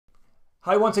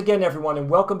Hi once again everyone, and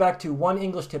welcome back to One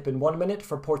English Tip in 1 Minute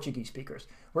for Portuguese speakers,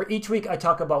 where each week I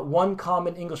talk about one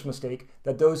common English mistake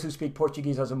that those who speak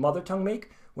Portuguese as a mother tongue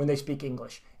make when they speak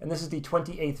English. And this is the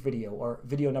 28th video, or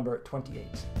video number 28.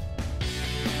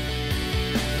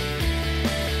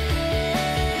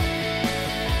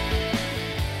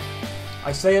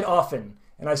 I say it often,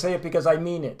 and I say it because I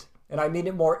mean it, and I mean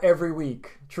it more every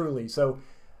week, truly. So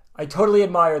I totally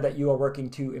admire that you are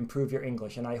working to improve your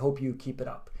English, and I hope you keep it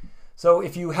up. So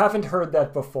if you haven't heard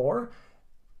that before,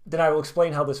 then I will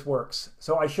explain how this works.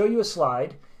 So I show you a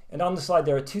slide, and on the slide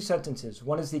there are two sentences.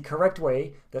 One is the correct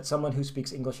way that someone who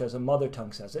speaks English as a mother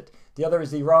tongue says it. The other is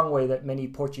the wrong way that many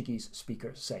Portuguese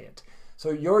speakers say it.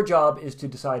 So your job is to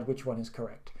decide which one is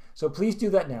correct. So please do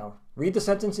that now. Read the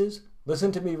sentences,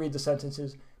 listen to me read the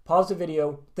sentences, pause the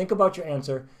video, think about your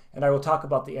answer, and I will talk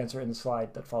about the answer in the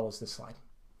slide that follows this slide.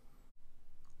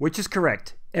 Which is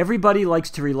correct? Everybody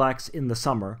likes to relax in the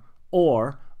summer,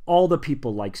 or all the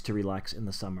people likes to relax in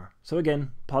the summer. So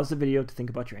again, pause the video to think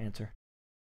about your answer.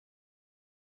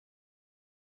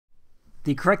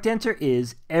 The correct answer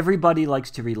is everybody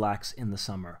likes to relax in the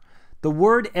summer. The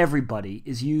word everybody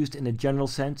is used in a general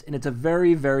sense, and it's a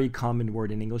very, very common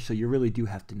word in English, so you really do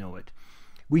have to know it.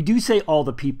 We do say all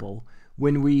the people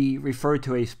when we refer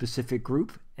to a specific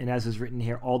group, and as is written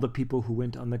here, all the people who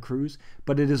went on the cruise,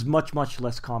 but it is much, much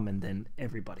less common than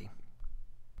everybody.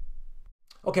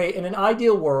 Okay, in an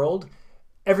ideal world,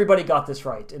 everybody got this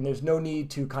right, and there's no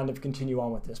need to kind of continue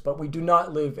on with this, but we do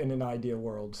not live in an ideal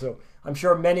world. So I'm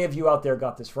sure many of you out there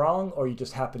got this wrong, or you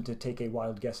just happened to take a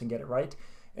wild guess and get it right.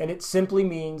 And it simply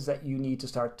means that you need to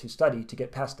start to study to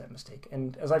get past that mistake.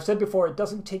 And as I've said before, it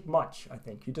doesn't take much, I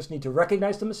think. You just need to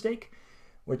recognize the mistake,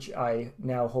 which I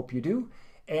now hope you do,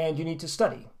 and you need to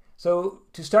study. So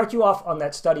to start you off on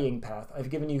that studying path,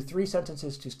 I've given you 3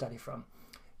 sentences to study from.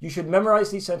 You should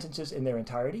memorize these sentences in their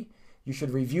entirety. You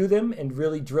should review them and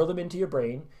really drill them into your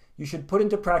brain. You should put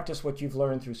into practice what you've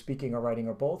learned through speaking or writing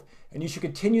or both. And you should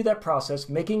continue that process,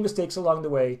 making mistakes along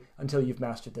the way until you've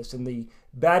mastered this. And the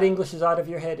bad English is out of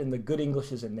your head and the good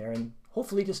English is in there, and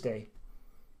hopefully to stay.